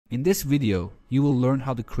In this video, you will learn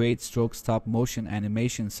how to create stroke stop motion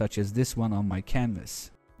animations such as this one on my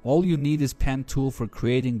canvas. All you need is pen tool for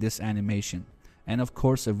creating this animation, and of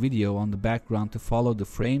course a video on the background to follow the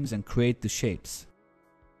frames and create the shapes.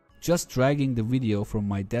 Just dragging the video from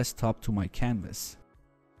my desktop to my canvas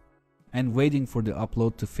and waiting for the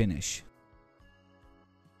upload to finish.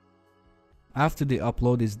 After the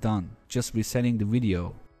upload is done, just resetting the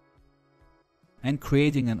video and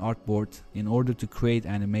creating an artboard in order to create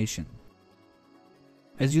animation.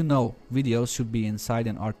 As you know, videos should be inside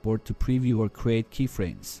an artboard to preview or create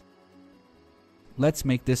keyframes. Let's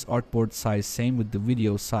make this artboard size same with the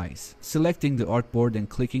video size, selecting the artboard and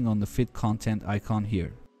clicking on the fit content icon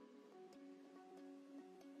here.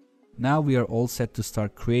 Now we are all set to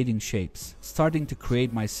start creating shapes. Starting to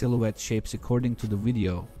create my silhouette shapes according to the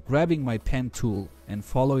video, grabbing my pen tool and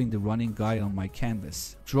following the running guide on my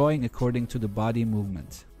canvas, drawing according to the body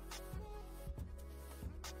movement.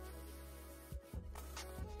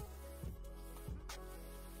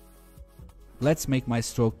 Let's make my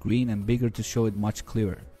stroke green and bigger to show it much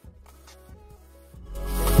clearer.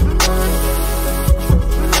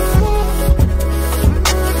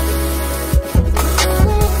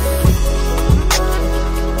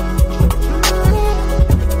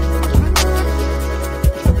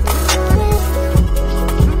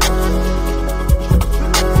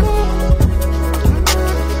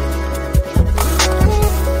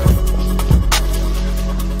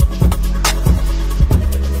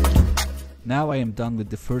 Now I am done with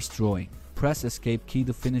the first drawing. Press escape key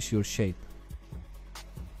to finish your shape.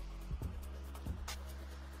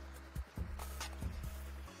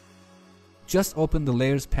 Just open the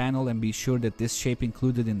layers panel and be sure that this shape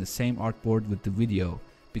included in the same artboard with the video,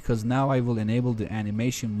 because now I will enable the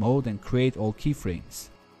animation mode and create all keyframes.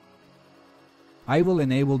 I will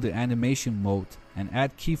enable the animation mode and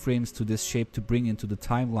add keyframes to this shape to bring into the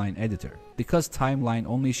timeline editor, because timeline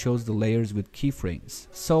only shows the layers with keyframes.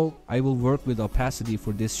 So I will work with opacity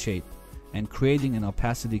for this shape and creating an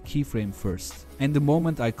opacity keyframe first. And the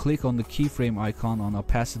moment I click on the keyframe icon on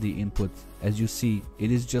opacity input, as you see,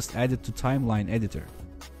 it is just added to timeline editor.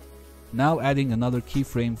 Now adding another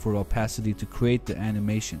keyframe for opacity to create the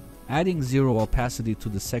animation. Adding 0 opacity to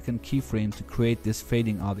the second keyframe to create this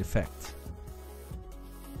fading out effect.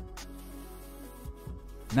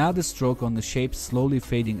 Now the stroke on the shape slowly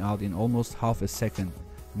fading out in almost half a second,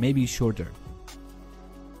 maybe shorter.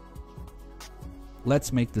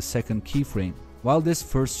 Let's make the second keyframe. While this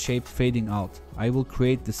first shape fading out, I will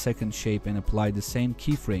create the second shape and apply the same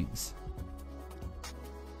keyframes.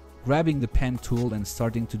 Grabbing the pen tool and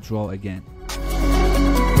starting to draw again.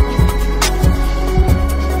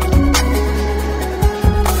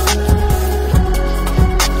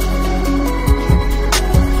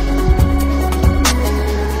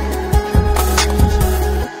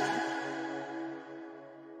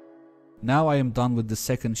 Now I am done with the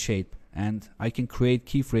second shape and I can create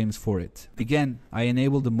keyframes for it. Again, I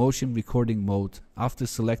enable the motion recording mode after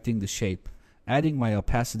selecting the shape, adding my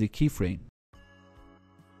opacity keyframe.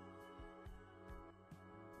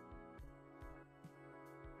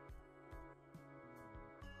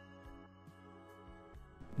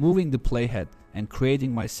 Moving the playhead and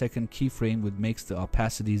creating my second keyframe which makes the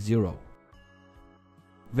opacity 0.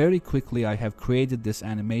 Very quickly I have created this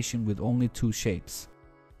animation with only 2 shapes.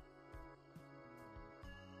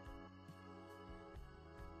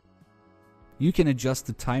 You can adjust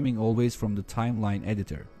the timing always from the timeline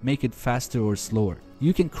editor, make it faster or slower.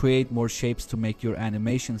 You can create more shapes to make your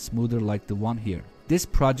animation smoother like the one here. This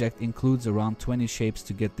project includes around 20 shapes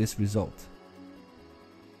to get this result.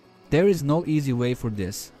 There is no easy way for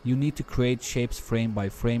this. You need to create shapes frame by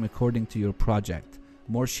frame according to your project.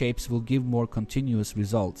 More shapes will give more continuous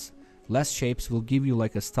results. Less shapes will give you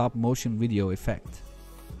like a stop motion video effect.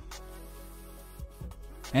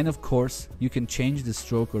 And of course, you can change the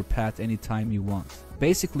stroke or path anytime you want.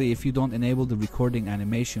 Basically, if you don't enable the recording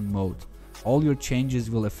animation mode, all your changes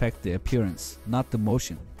will affect the appearance, not the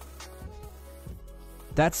motion.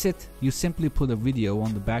 That's it. You simply put a video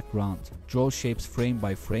on the background, draw shapes frame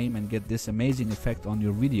by frame and get this amazing effect on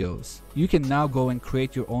your videos. You can now go and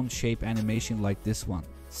create your own shape animation like this one.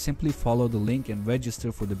 Simply follow the link and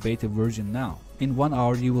register for the beta version now. In 1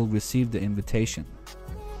 hour you will receive the invitation.